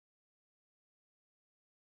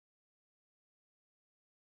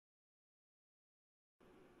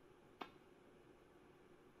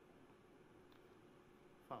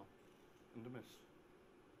miss.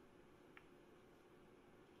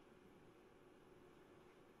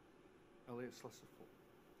 Elliot Slessor full.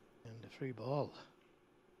 And a free ball.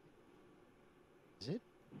 Is it?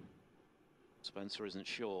 Spencer isn't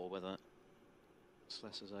sure whether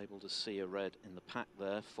Slessor's able to see a red in the pack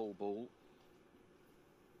there. Full ball.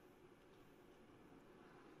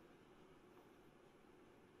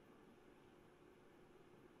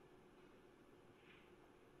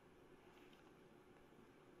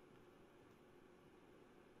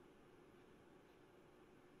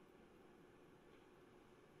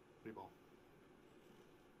 Free ball.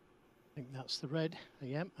 I think that's the red.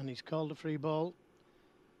 Yep, and he's called a free ball.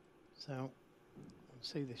 So we'll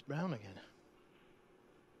see this brown again.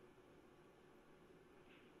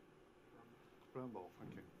 Brown ball,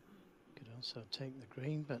 thank you. Could also take the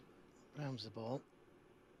green, but brown's the ball.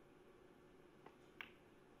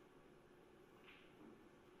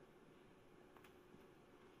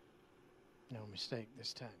 No mistake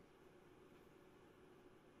this time.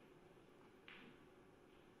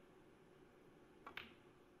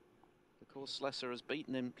 Of course, Slessor has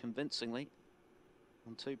beaten him convincingly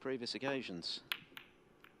on 2 previous occasions.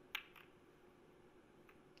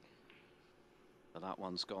 But that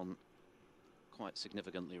one's gone quite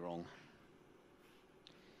significantly wrong.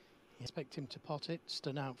 You expect him to pot it,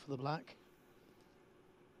 stun out for the black.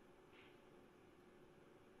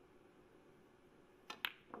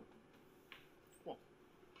 What?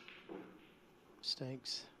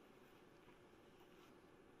 Mistakes.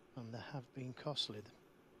 And they have been costly.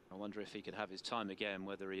 I wonder if he could have his time again,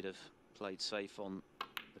 whether he'd have played safe on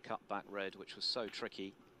the cutback red, which was so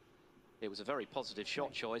tricky. It was a very positive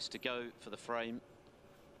shot choice to go for the frame.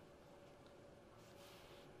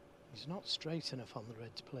 He's not straight enough on the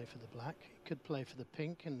red to play for the black. He could play for the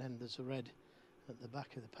pink, and then there's a red at the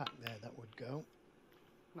back of the pack there that would go.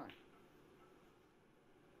 9.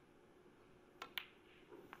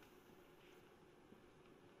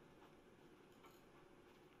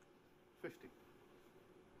 $50.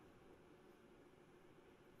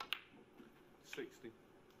 60.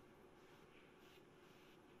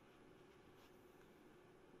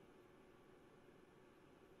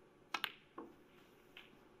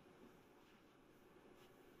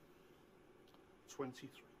 $23.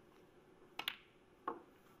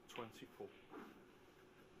 24.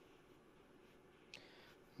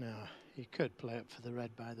 Now, he could play up for the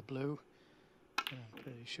red by the blue. I'm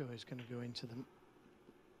pretty sure he's going to go into them.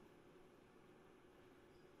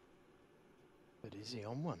 But is he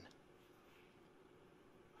on one?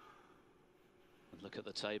 And look at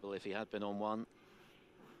the table. If he had been on one,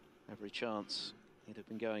 every chance he'd have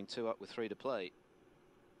been going 2 up with 3 to play.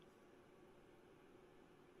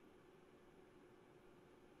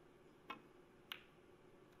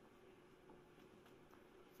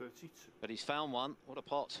 But he's found one. What a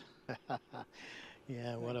pot.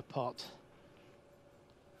 Yeah, what a pot.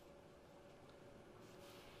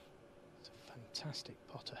 It's a fantastic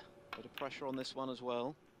potter. Bit of pressure on this one as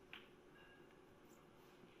well.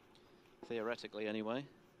 Theoretically, anyway.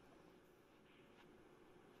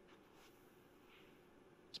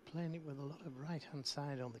 He's playing it with a lot of right-hand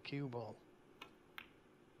side on the cue ball.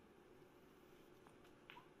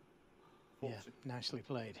 40. Yeah, nicely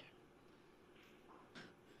played.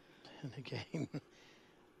 And again,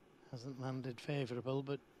 hasn't landed favourable,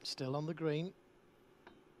 but still on the green.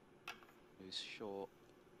 Who's sure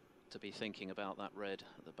to be thinking about that red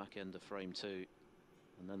at the back end of frame 2.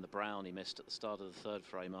 And then the brown he missed at the start of the 3rd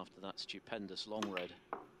frame after that stupendous long red.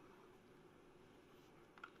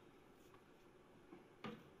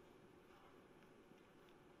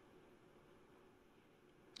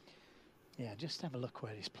 Yeah, just have a look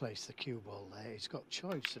where he's placed the cue ball there. He's got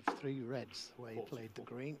choice of 3 reds the way he played the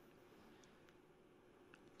green.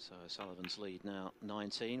 So O'Sullivan's lead now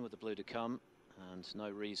 19 with the blue to come, and no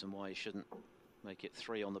reason why he shouldn't make it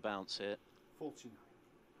 3 on the bounce here. 49.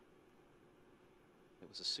 It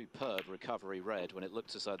was a superb recovery red when it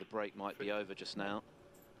looked as though the break might be over just now.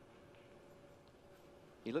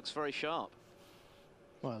 He looks very sharp.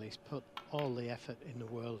 Well, he's put all the effort in the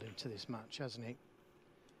world into this match, hasn't he?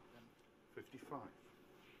 55.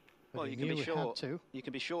 But Well, he you can be knew he sure. had to. You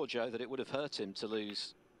can be sure, Joe, that it would have hurt him to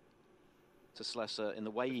lose to Slessor in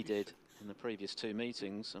the way he did in the previous 2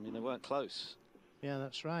 meetings. I mean, they weren't close. Yeah,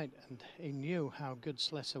 that's right. And he knew how good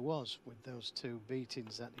Slessor was with those 2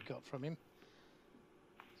 beatings that he got from him.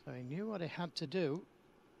 So he knew what he had to do,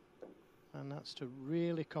 and that's to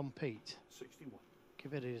really compete. 61.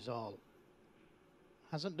 Give it his all.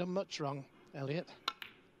 Hasn't done much wrong, Elliot.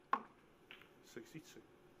 62.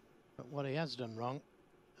 But what he has done wrong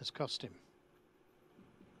has cost him.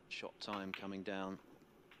 Shot time coming down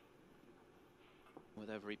with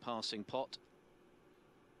every passing pot.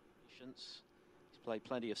 patience. He's played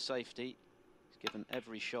plenty of safety. He's given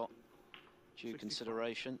every shot due 65.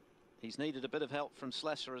 consideration. He's needed a bit of help from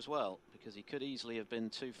Slessor as well, because he could easily have been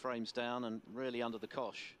 2 frames down and really under the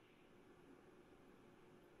cosh.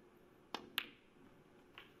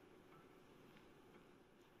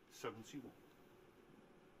 $71.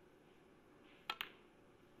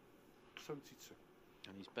 72.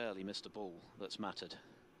 And he's barely missed a ball that's mattered.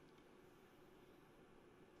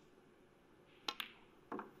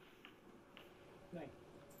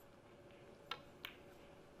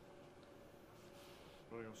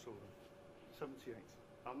 Ronnie O'Sullivan. 78.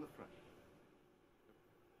 On the frame.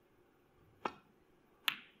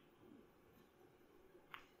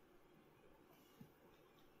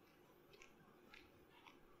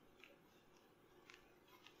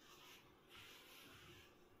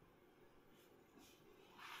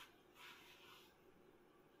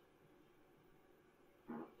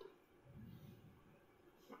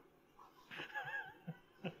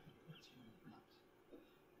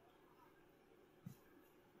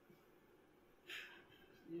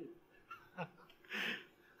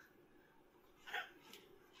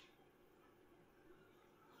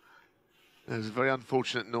 There's a very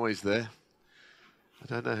unfortunate noise there. I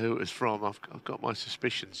don't know who it was from. I've got my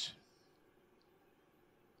suspicions.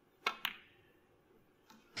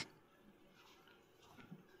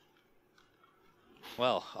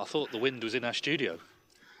 Well, I thought the wind was in our studio.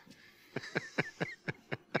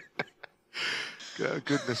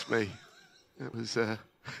 Goodness me. It was...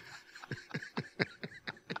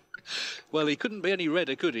 Well, he couldn't be any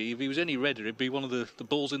redder, could he? If he was any redder, it'd be one of the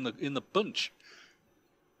balls in the bunch.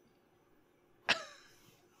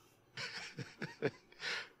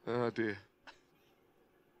 Oh dear.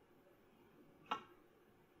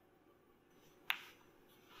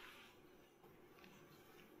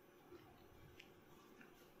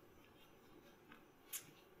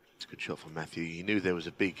 It's a good shot from Matthew. He knew there was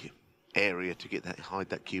a big area to get that, hide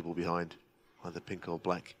that cue ball behind, either pink or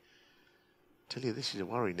black. Tell you, this is a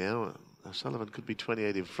worry now. O'Sullivan could be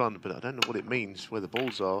 28 in front, but I don't know what it means where the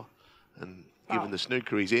balls are, and given the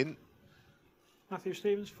snooker he's in. Matthew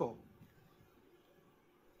Stevens, 4.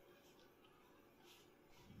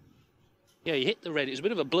 Yeah, he hit the red. It was a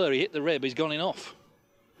bit of a blur. He hit the red, but he's gone in off.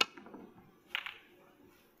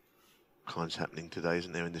 Kinds happening today,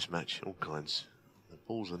 isn't there, in this match? All kinds. The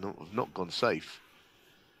balls have not gone safe.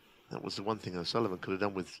 That was the one thing O'Sullivan could have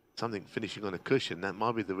done with something finishing on a cushion. That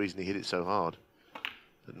might be the reason he hit it so hard.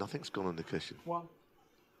 But nothing's gone on the cushion. 1.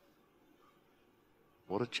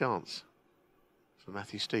 What a chance for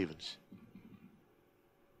Matthew Stevens.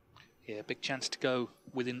 Yeah, big chance to go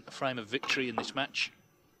within a frame of victory in this match.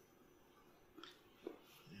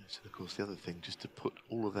 Yes, and of course the other thing, just to put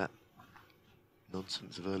all of that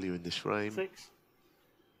nonsense of earlier in this frame 6.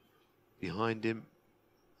 behind him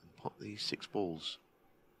and pop these 6 balls.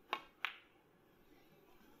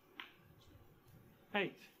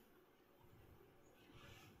 8.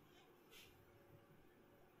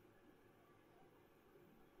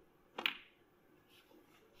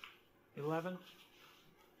 11.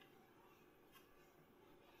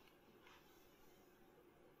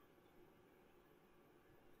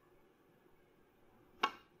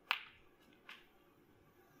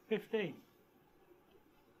 15.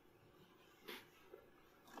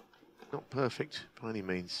 Not perfect by any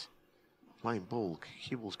means. Playing ball,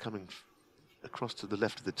 cue ball's coming across to the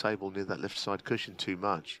left of the table near that left side cushion too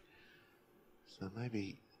much. So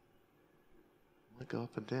maybe might go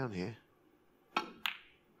up and down here. That's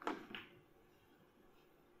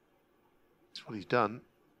what he's done.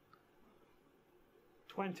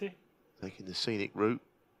 20. Taking the scenic route.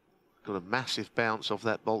 Got a massive bounce off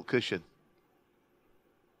that bolt cushion.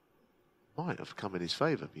 Might have come in his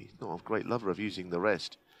favour. He's not a great lover of using the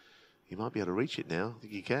rest. He might be able to reach it now. I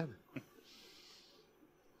think he can.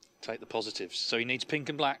 Take the positives. So he needs pink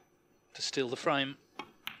and black to steal the frame.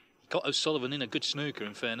 Got O'Sullivan in a good snooker,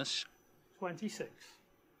 in fairness. 26.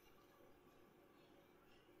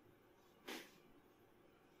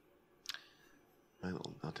 I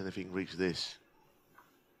don't know if he can reach this.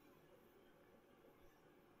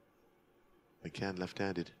 He can,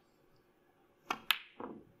 left-handed.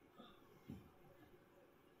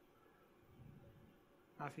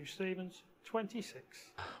 Matthew Stevens, 26.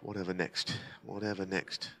 Whatever next. Whatever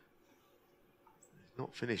next.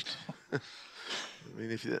 Not finished. I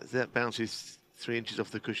mean, if that bounces 3 inches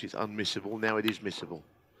off the cushion, it's unmissable. Now it is missable.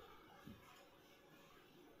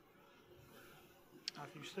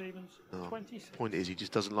 Matthew Stevens, Oh, 26. point is, he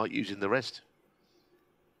just doesn't like using the rest.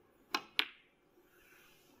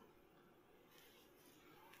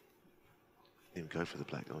 Didn't go for the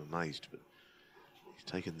black. I'm amazed, but he's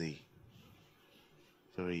taken the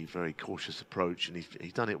Very, very cautious approach, and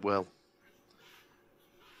he's done it well.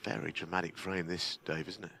 Very dramatic frame this, Dave,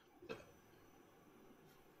 isn't it?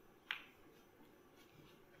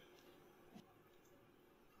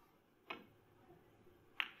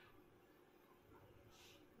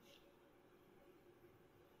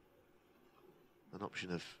 An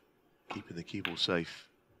option of keeping the cue ball safe.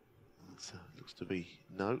 That looks to be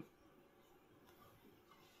no.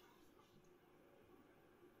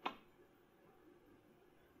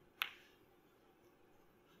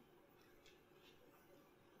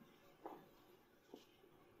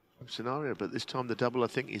 Scenario, but this time the double, I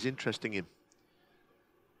think, is interesting him.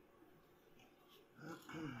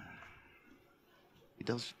 He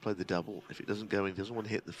does play the double. If it doesn't go in, he doesn't want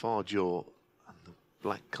to hit the far jaw and the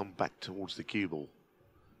black come back towards the cue ball.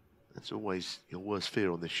 That's always your worst fear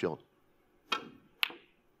on this shot.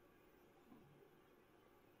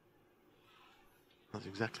 That's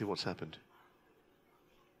exactly what's happened.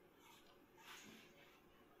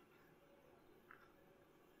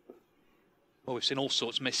 Well, we've seen all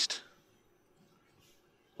sorts missed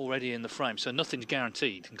already in the frame, so nothing's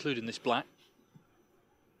guaranteed, including this black.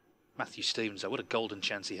 Matthew Stevens, though, what a golden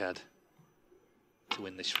chance he had to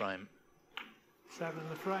win this frame. 7 in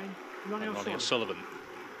the frame. Ronnie O'Sullivan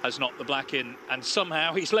has knocked the black in, and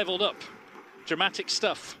somehow he's levelled up. Dramatic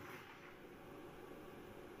stuff.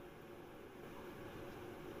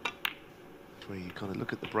 That's where you kind of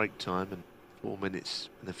look at the break time, and 4 minutes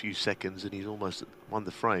and a few seconds, and he's almost won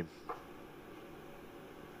the frame.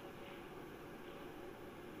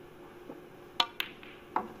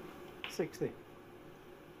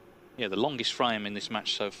 Yeah, the longest frame in this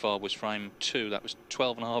match so far was frame 2. That was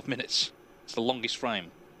 12.5 minutes. It's the longest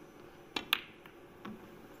frame.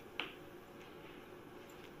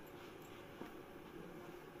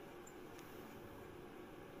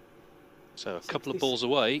 So a couple of balls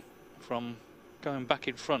away from going back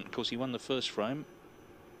in front. Of course, he won the first frame.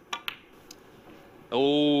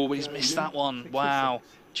 Oh, he's missed that one. Wow.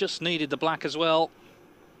 Just needed the black as well.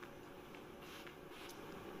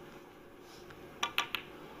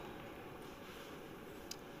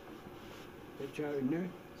 Un-Nooh,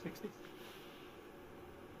 60.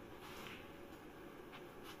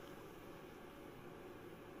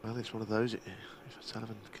 Well, it's one of those. If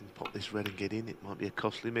O'Sullivan can pop this red and get in, it might be a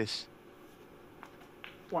costly miss.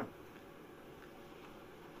 1.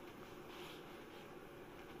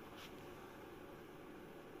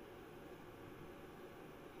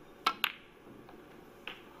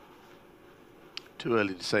 Too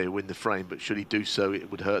early to say he'll win the frame, but should he do so, it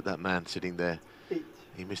would hurt that man sitting there. 8.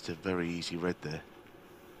 He missed a very easy red there.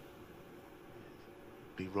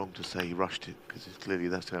 Be wrong to say he rushed it, because clearly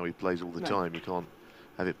that's how he plays all the time. You can't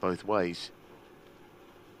have it both ways.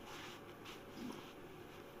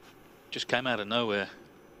 Just came out of nowhere.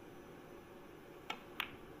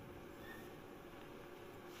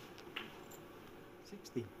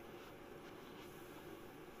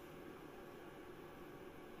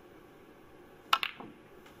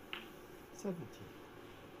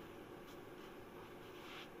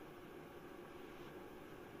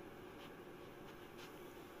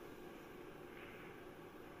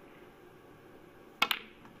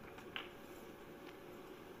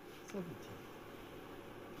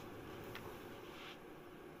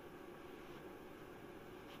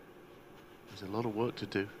 There's a lot of work to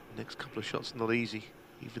do. The next couple of shots are not easy,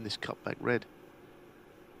 even this cutback red.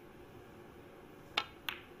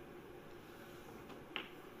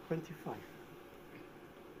 $25.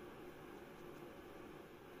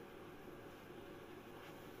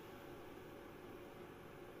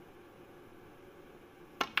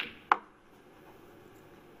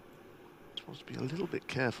 Supposed to be a little bit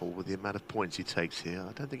careful with the amount of points he takes here.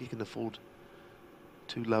 I don't think he can afford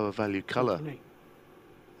too low a value colour.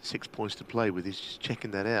 6 points to play with. He's just checking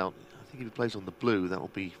that out. I think if he plays on the blue, that will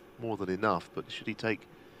be more than enough. But should he take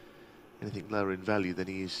anything lower in value, then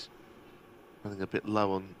he is running a bit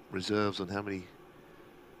low on reserves on how many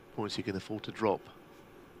points he can afford to drop.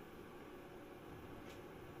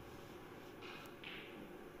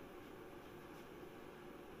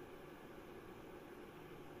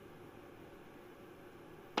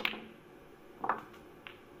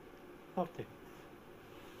 Okay.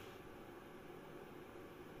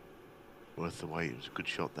 Worth the wait. It was a good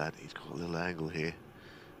shot that. He's got a little angle here.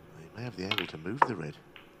 He may have the angle to move the red.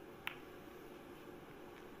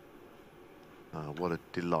 Oh, what a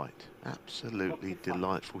delight. Absolutely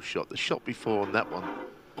delightful shot. The shot before on that one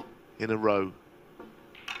in a row.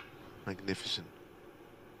 Magnificent.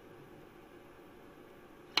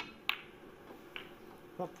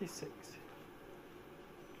 46.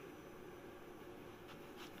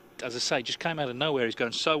 As I say, just came out of nowhere. He's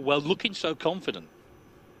going so well, looking so confident.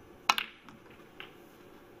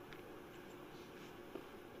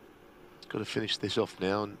 got to finish this off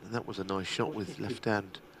now, and that was a nice shot with left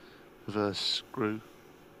hand reverse screw.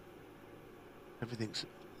 Everything's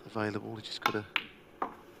available. You just got to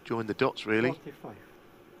join the dots, really. 45.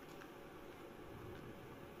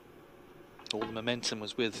 All the momentum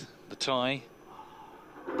was with the tie.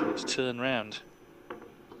 It's turned round.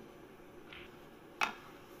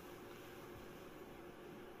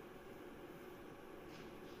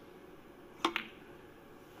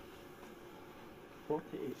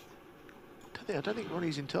 I don't think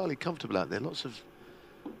Ronnie's entirely comfortable out there. Lots of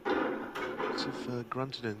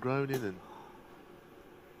grunting and groaning, and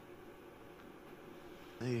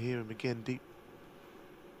there you hear him again, deep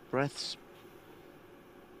breaths.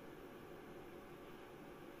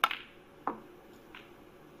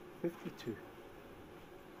 $52.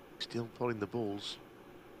 Still pulling the balls,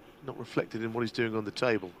 not reflected in what he's doing on the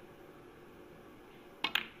table.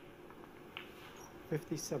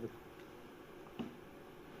 57.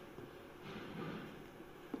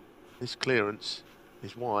 This clearance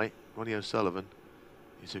is why Ronnie O'Sullivan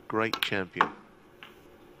is a great champion.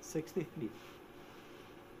 63.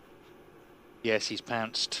 Yes, he's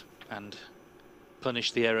pounced and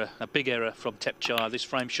punished the error, a big error from Thepchaiya. This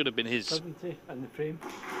frame should have been his. 70 and the frame.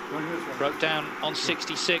 Broke down on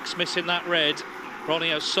 66, missing that red.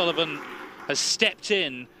 Ronnie O'Sullivan has stepped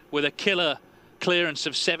in with a killer clearance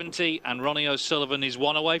of 70, and Ronnie O'Sullivan is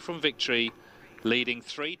one away from victory, leading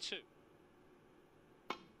 3-2.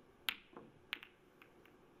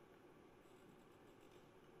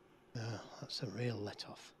 Oh, that's a real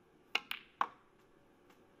let-off.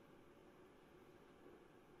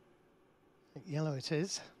 Yellow it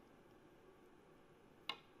is.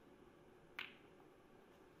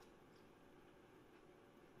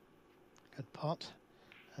 Good pot,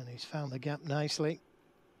 and he's found the gap nicely.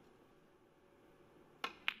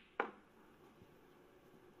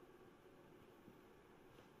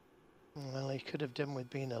 Well, he could have done with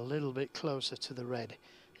being a little bit closer to the red.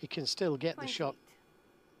 He can still get the shot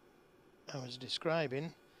I was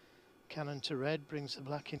describing. Cannon to red brings the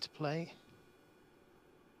black into play.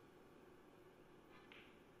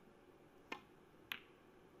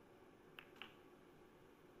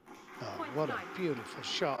 Oh, what a beautiful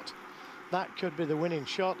shot. That could be the winning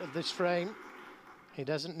shot of this frame. He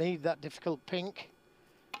doesn't need that difficult pink.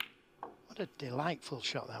 What a delightful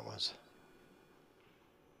shot that was.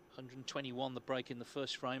 121 the break in the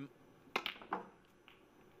first frame.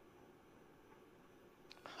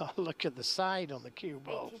 Oh, look at the side on the cue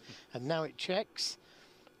ball. And now it checks.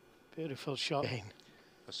 Beautiful shot.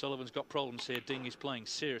 O'Sullivan's got problems here. Ding is playing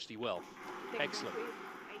seriously well. Excellent.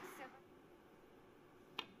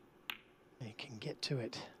 He can get to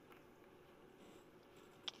it.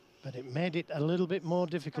 But it made it a little bit more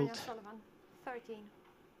difficult. 13.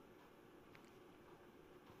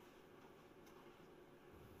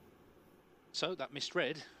 So that missed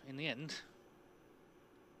red in the end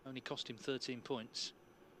only cost him 13 points.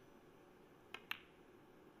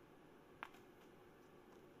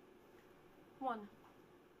 One.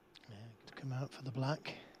 Yeah, could come out for the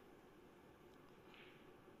black.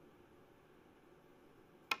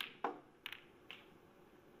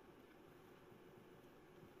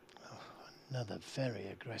 Oh, another very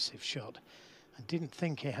aggressive shot. I didn't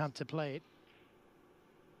think he had to play it.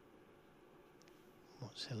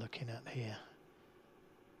 What's he looking at here?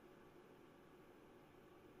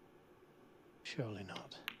 Surely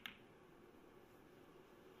not.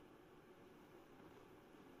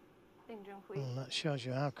 Well, that shows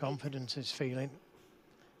you how confident he's feeling.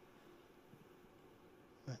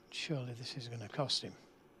 But surely this is going to cost him.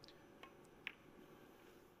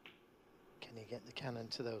 Can he get the cannon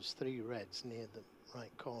to those three reds near the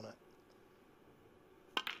right corner?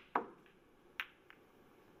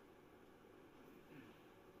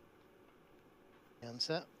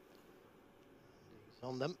 Answer. He's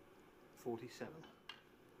on them. 47.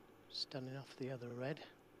 Stunning off the other red.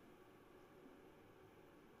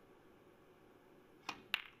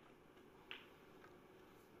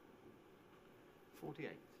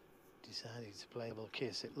 Decided to play a double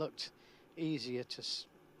kiss. It looked easier to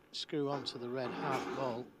screw onto the red half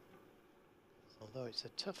ball, although it's a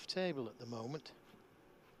tough table at the moment.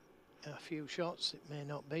 A few shots it may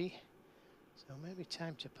not be, so maybe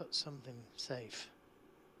time to put something safe.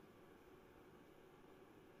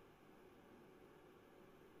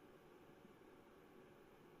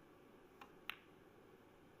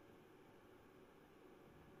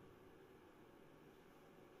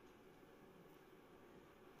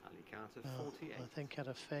 Of 48. I think I'd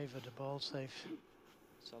have favoured a ball safe.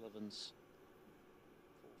 Sullivan's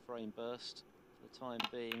full frame burst for the time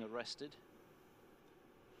being arrested.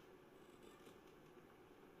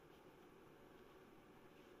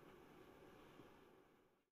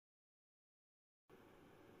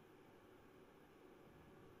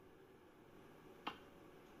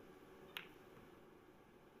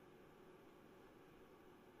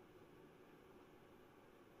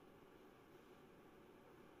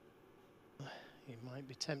 He might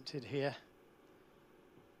be tempted here.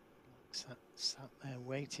 Sat there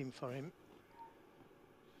waiting for him.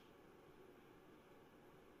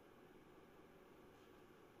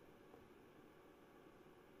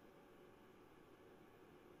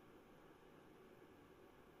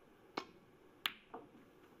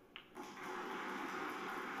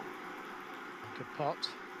 Good pot.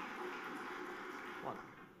 1.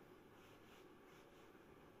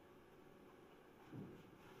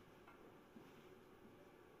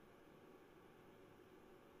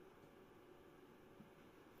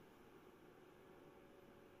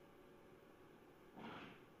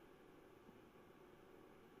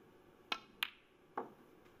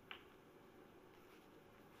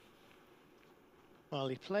 Well,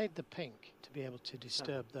 he played the pink to be able to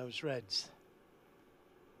disturb those reds.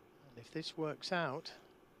 And if this works out,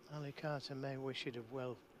 Ali Carter may wish he'd have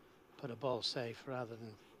well put a ball safe rather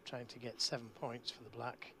than trying to get 7 points for the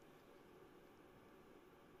black.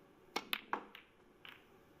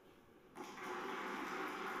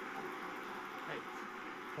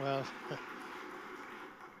 Well,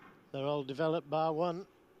 they're all developed bar one.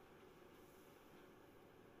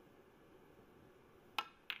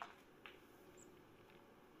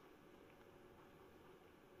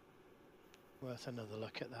 Worth another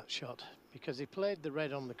look at that shot, because he played the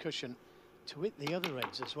red on the cushion to hit the other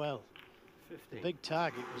reds as well. 50. The big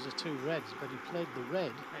target was the 2 reds, but he played the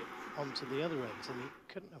red onto the other reds, and it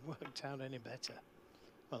couldn't have worked out any better.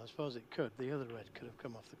 Well, I suppose it could. The other red could have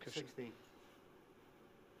come off the cushion. 16.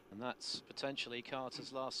 And that's potentially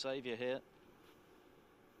Carter's last saviour here.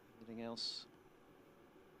 Anything else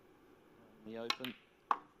in the open?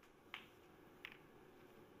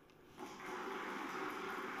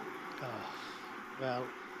 Oh, well,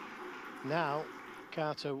 now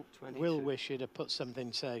Carter 22. will wish he'd have put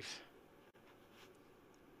something safe.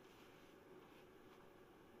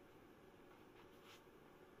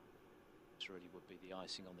 This really would be the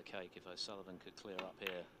icing on the cake if O'Sullivan could clear up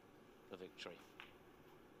here for victory.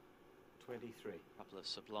 23. A couple of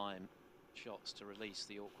sublime shots to release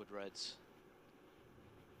the awkward reds.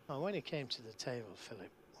 Well, when he came to the table,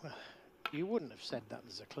 Philip, well, you wouldn't have said that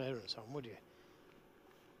there's a clearance on, would you?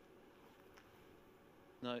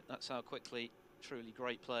 No, that's how quickly truly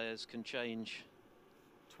great players can change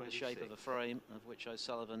 26. the shape of a frame, of which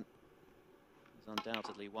O'Sullivan is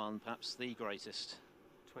undoubtedly one, perhaps the greatest.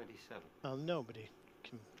 27. Well, nobody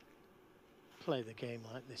can play the game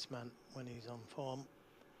like this man when he's on form.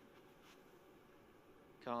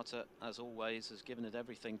 Carter, as always, has given it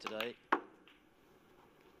everything today.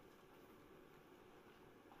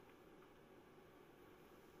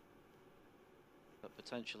 But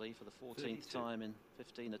potentially for the 14th 32. time in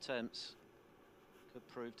 15 attempts, could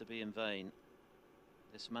prove to be in vain.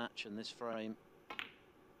 This match and this frame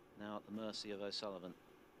now at the mercy of O'Sullivan.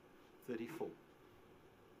 34.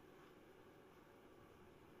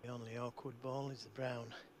 The only awkward ball is the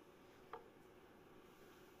brown.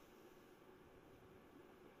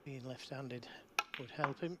 Being left-handed would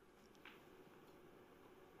help him.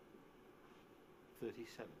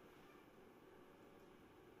 37.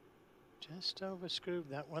 Just over-screwed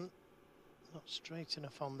that one. Not straight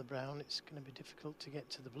enough on the brown. It's going to be difficult to get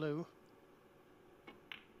to the blue.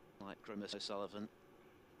 Like Grimace O'Sullivan.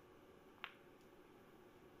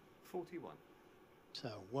 41. So,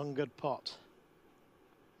 one good pot.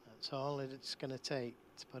 That's all it's going to take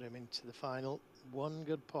to put him into the final. One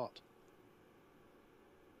good pot.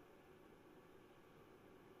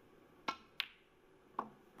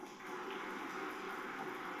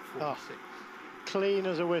 Oh, clean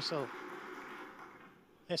as a whistle.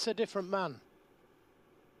 It's a different man.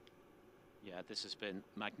 Yeah, this has been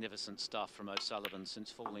magnificent stuff from O'Sullivan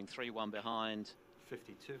since falling 3-1 behind.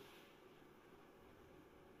 52.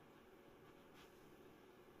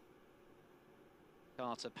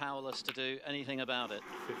 Carter powerless to do anything about it.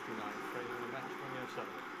 59. Frame in the match, Ronnie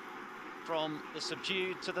O'Sullivan. From the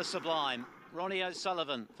subdued to the sublime, Ronnie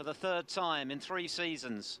O'Sullivan, for the 3rd time in 3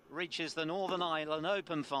 seasons, reaches the Northern Ireland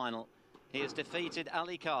Open final. He has defeated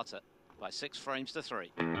Ali Carter by 6 frames to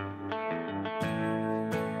 3.